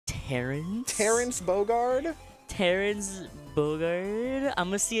Terrence Bogard? Terrence Bogard. I'm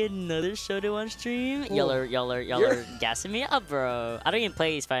gonna see another Shoto on stream. Y'all are gassing me up, bro. I don't even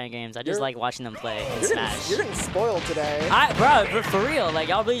play these fighting games. I just like watching them play and smash. You're getting spoiled today. Bro, for real. Like,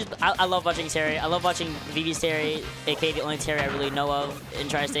 y'all really I love watching Terry. I love watching Vivi's Terry, aka the only Terry I really know of in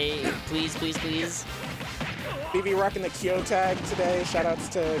Tri-State. Please, please, please. Vivi rocking the Kyo tag today. Shoutouts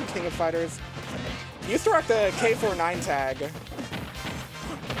to King of Fighters. You used to rock the K49 tag.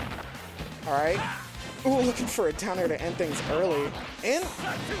 Alright. Ooh, looking for a downer to end things early. And,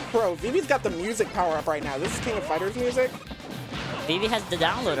 bro, Vivi's got the music power up right now. This is King of Fighters music. Vivi has the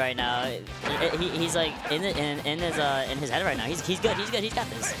download right now. He's like in his head right now. He's good. He's good. He's got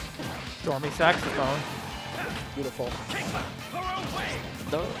this. Stormy saxophone. Beautiful.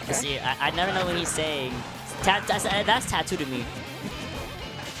 Okay. See, I never know what he's saying. That's tattoo to me.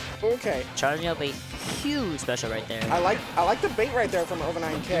 Okay. Charging up a huge special right there. I like the bait right there from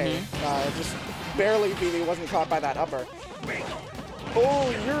OVA9k. Just barely Vivi wasn't caught by that upper.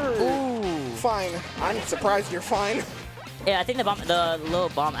 Oh, you're fine. I'm surprised you're fine. Yeah, I think the little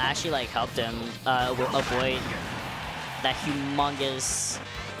bomb actually like helped him avoid that humongous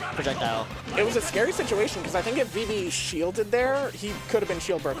projectile. It was a scary situation because I think if Vivi shielded there, he could have been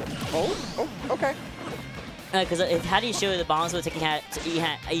shield broken. Oh, okay. Because had he shielded, the bombs would have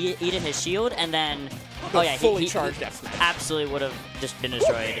eaten his shield, and then fully charged deathsmash. Absolutely would have just been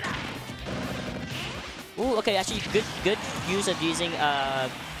destroyed. Ooh, okay, actually good use of using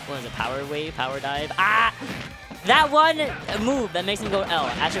what is it, power wave, power dive. Ah, that one move that makes him go L.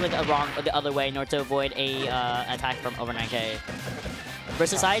 Actually went the other way in order to avoid a attack from OVA9k. For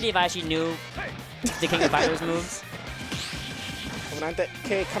Society, if I actually knew the King of Fighters moves.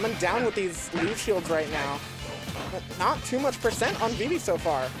 OVA9k coming down with these leaf shields right now. But not too much percent on Vivi so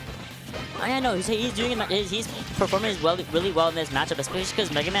far. I know he's performing really well in this matchup, especially because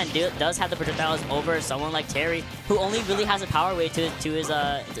Megaman does have the projectiles over someone like Terry, who only really has a power wave to his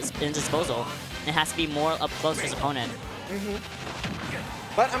disposal, and has to be more up close to his opponent.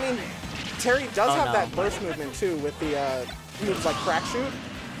 But I mean, Terry does have that burst movement too with the moves like crack shoot,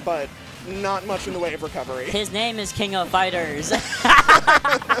 but not much in the way of recovery. His name is King of Fighters.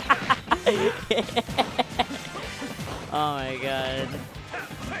 Oh my god.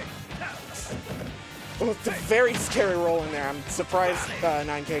 Well, it's a very scary roll in there. I'm surprised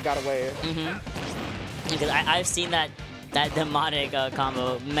 9k got away. Because I've seen that demonic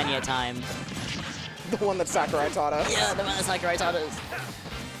combo many a time. The one that Sakurai taught us. Yeah, the one that Sakurai taught us.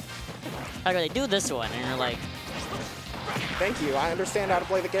 Okay, do this one, and you're like... Thank you, I understand how to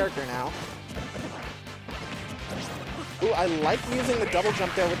play the character now. Ooh, I like using the double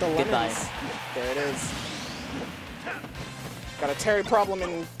jump there with the lemons. Goodbye. There it is. Got a Terry problem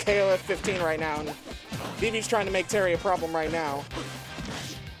in KOF 15 right now, and Vivi's trying to make Terry a problem right now.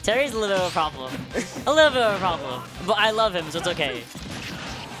 Terry's a little bit of a problem. A little bit of a problem. But I love him, so it's okay.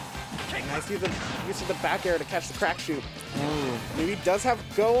 Nice use of the back air to catch the crack shoot. Vivi does have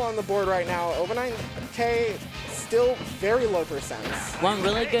go on the board right now. OVA9k still very low percent. One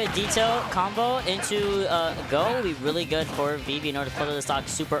really good detail combo into go will be really good for Vivi in order to pull the stock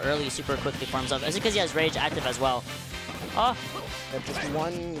super early, super quickly for himself. That's because he has Rage active as well. Oh. Just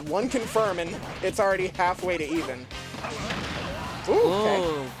one confirm, and it's already halfway to even. Ooh,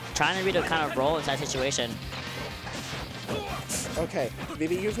 okay. Trying to read a kind of roll in that situation. Okay,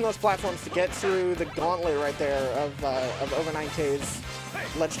 Vivi using those platforms to get through the gauntlet right there of OVA9k's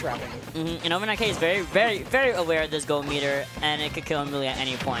ledge trapping. And OVA9k is very, very, very aware of this gold meter, and it could kill him really at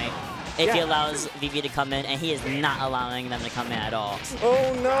any point if he allows Vivi to come in, and he is not allowing them to come in at all.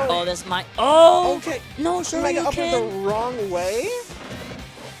 Oh no! Oh, this might. Oh! Okay. No, sure Mega you up can. the wrong way.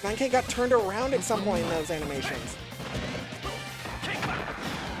 9k got turned around at some point in those animations.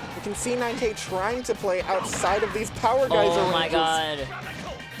 You can see 9k trying to play outside of these power geyser Oh my ranges. god.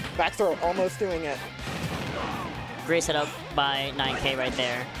 Back throw, almost doing it. Great setup by 9k right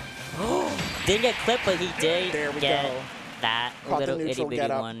there. Didn't get clipped, but he did get that little itty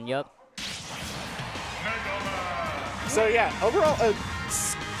bitty one. Yup. So yeah, overall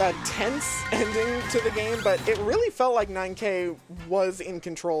a tense ending to the game, but it really felt like 9k was in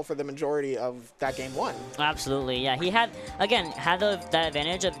control for the majority of that game one. Absolutely, yeah. He had that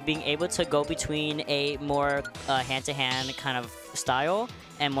advantage of being able to go between a more hand-to-hand kind of style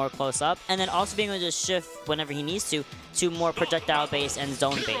and more close-up, and then also being able to shift whenever he needs to more projectile-based and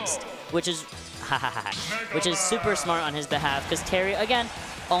zone-based, which is super smart on his behalf, because Terry, again,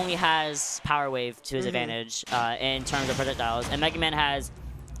 only has Power Wave to his advantage in terms of projectiles, and Megaman has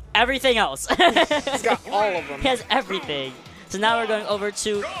everything else. He's got all of them. He has everything. So now we're going over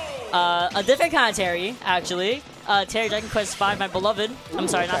to a different kind of Terry, actually. Terry Dragon Quest 5, my beloved. I'm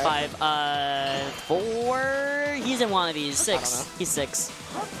sorry, not okay. 5. 4. He's in one of these. I don't 6. know. He's 6.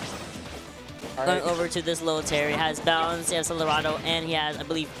 All Going right. over to this little Terry. Has Bounce, he has Colorado, and he has, I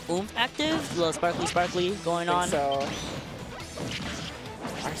believe, Oomph active. A little sparkly going on. So, all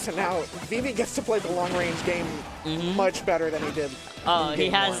right, so now Vivi gets to play the long-range game much better than he did. Oh, in he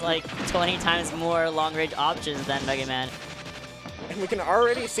game has 1. like 20 times more long-range options than Megaman. And we can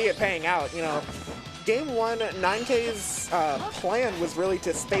already see it paying out. You know, game 1, 9K's plan was really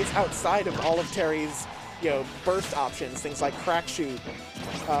to space outside of all of Terry's, you know, burst options, things like crack shoot.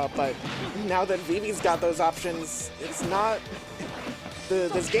 But now that Vivi's got those options, it's not.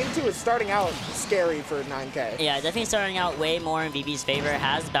 This game 2 is starting out scary for 9K. Yeah, definitely starting out way more in VB's favor.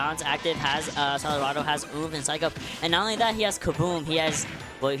 Has Bounce active, has Colorado, has Oomph and Psycho. And not only that, he has Kaboom, he has,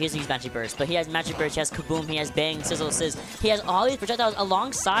 well, he doesn't use Magic Burst, but he has Magic Burst, he has Kaboom, he has Bang, Sizzle, Sizz. He has all these projectiles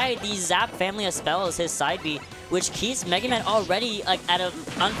alongside the Zap family of spells, his side B, which keeps Mega Man already like at an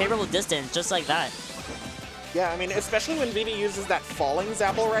unfavorable distance, just like that. Yeah, I mean, especially when Vivi uses that falling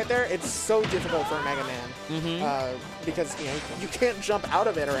Zapple right there, it's so difficult for Mega Man. Because, you know, you can't jump out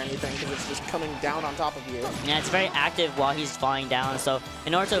of it or anything because it's just coming down on top of you. Yeah, it's very active while he's flying down, so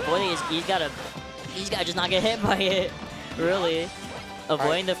in order to avoid it, he's gotta just not get hit by it, really.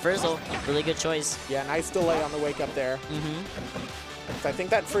 Avoiding the Frizzle, really good choice. Yeah, nice delay on the wake up there. So I think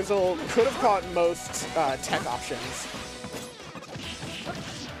that Frizzle could have caught most tech options.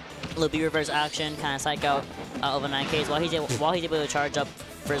 Little B reverse action, kind of psych out OVA9k while he's able to charge up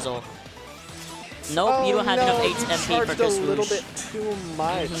Frizzle. Nope, you don't have enough HP for a little Swoosh. bit too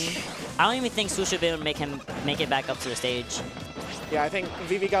much. I don't even think Swoosh should be able to make it back up to the stage. Yeah, I think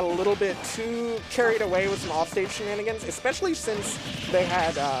Vivi got a little bit too carried away with some offstage shenanigans, especially since they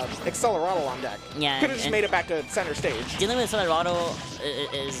had Accelerado on deck. Yeah, could have just made it back to center stage. Dealing with Accelerado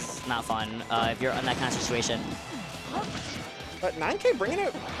is not fun if you're in that kind of situation. But 9K bringing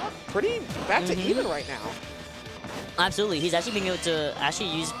it pretty back to even right now. Absolutely, he's actually being able to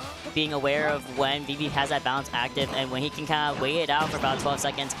use being aware of when Vivi has that bounce active and when he can kind of wait it out for about 12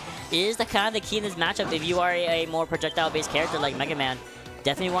 seconds is the kind of the key in this matchup. If you are a more projectile-based character like Mega Man,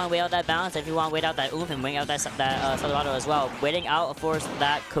 definitely want to wait out that balance. If you want to wait out that Oomph and wait out that Accelerado as well, waiting out, of course,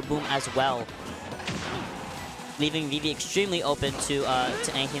 that Kaboom as well, leaving Vivi extremely open to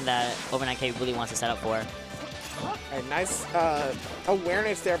anything that OVA9k really wants to set up for. Right, nice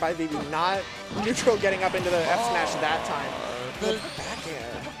awareness there by Vivi, not neutral getting up into the F smash that time. The back air.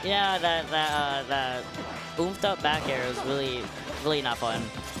 Yeah, that oomphed up back air is really not fun.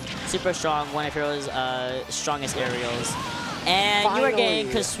 Super strong, one of Hero's strongest aerials. And Finally. you are getting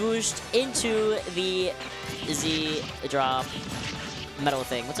swooshed into the Z drop metal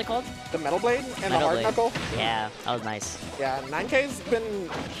thing. What's it called? The Metal Blade and Metal the Hard Blade. Knuckle. Yeah, that was nice. Yeah, 9K's been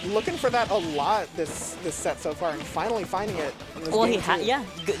looking for that a lot this set so far, and finally finding it in this Well, game he had, too. yeah,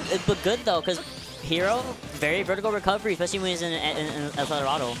 but good though, because Hero, very vertical recovery, especially when he's in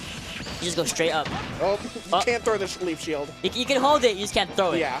Accelerado. You just go straight up. Oh, you can't throw the leaf shield. You can hold it, you just can't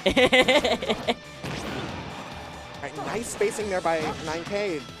throw it. Yeah. Right, nice spacing there by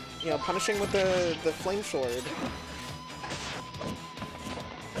 9K. You know, punishing with the flame sword.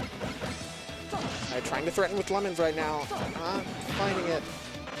 Right, trying to threaten with lemons right now. Not finding it.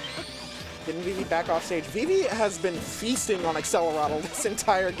 Getting Vivi back off stage. Vivi has been feasting on Accelerado this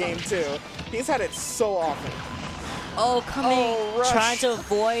entire game too. He's had it so often. Oh, Rush. trying to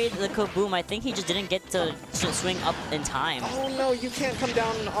avoid the Kaboom. I think he just didn't get to swing up in time. Oh no, you can't come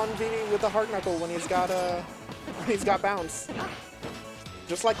down on Vivi with a hard knuckle when he's got bounce.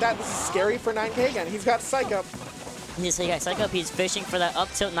 Just like that, this is scary for 9K again. He's got Psych Up. He got Psych Up. He's fishing for that up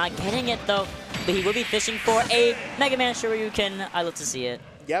tilt, not getting it though. But he will be fishing for a Mega Man Shoryuken. I love to see it.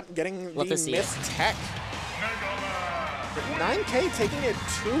 Yep, getting Love the to see missed tech. 9K taking it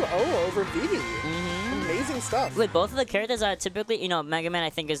 2-0 over Vivi. Amazing stuff. With both of the characters that typically, you know, Mega Man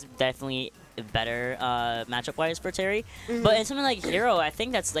I think is definitely better matchup-wise for Terry. But in something like Hero, I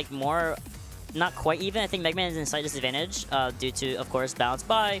think that's like more, not quite even. I think Mega Man is in slight disadvantage due to, of course, bounce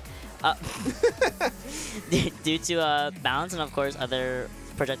by. Due to bounce and, of course, other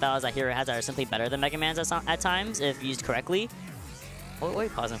projectiles that Hero has that are simply better than Mega Man's at times if used correctly. What are you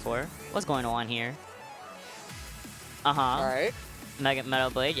pausing for? What's going on here? All right. Metal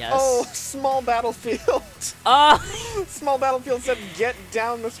Blade, yes. Oh, small battlefield. Oh! Small battlefield said, "Get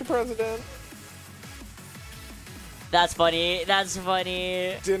down, Mr. President." That's funny. That's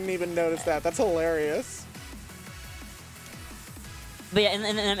funny. Didn't even notice that. That's hilarious. But yeah,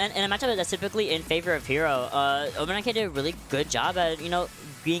 in a matchup that's typically in favor of Hero, OVA9k did a really good job at, you know,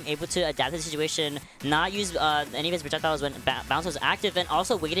 being able to adapt to the situation, not use any of his projectiles when bounce was active, and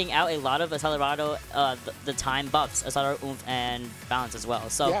also waiting out a lot of Accelerado, the time buffs, Accelerado, Oomph, and Balance as well.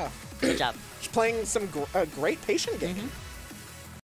 So, Yeah. good job. He's playing some great patient game.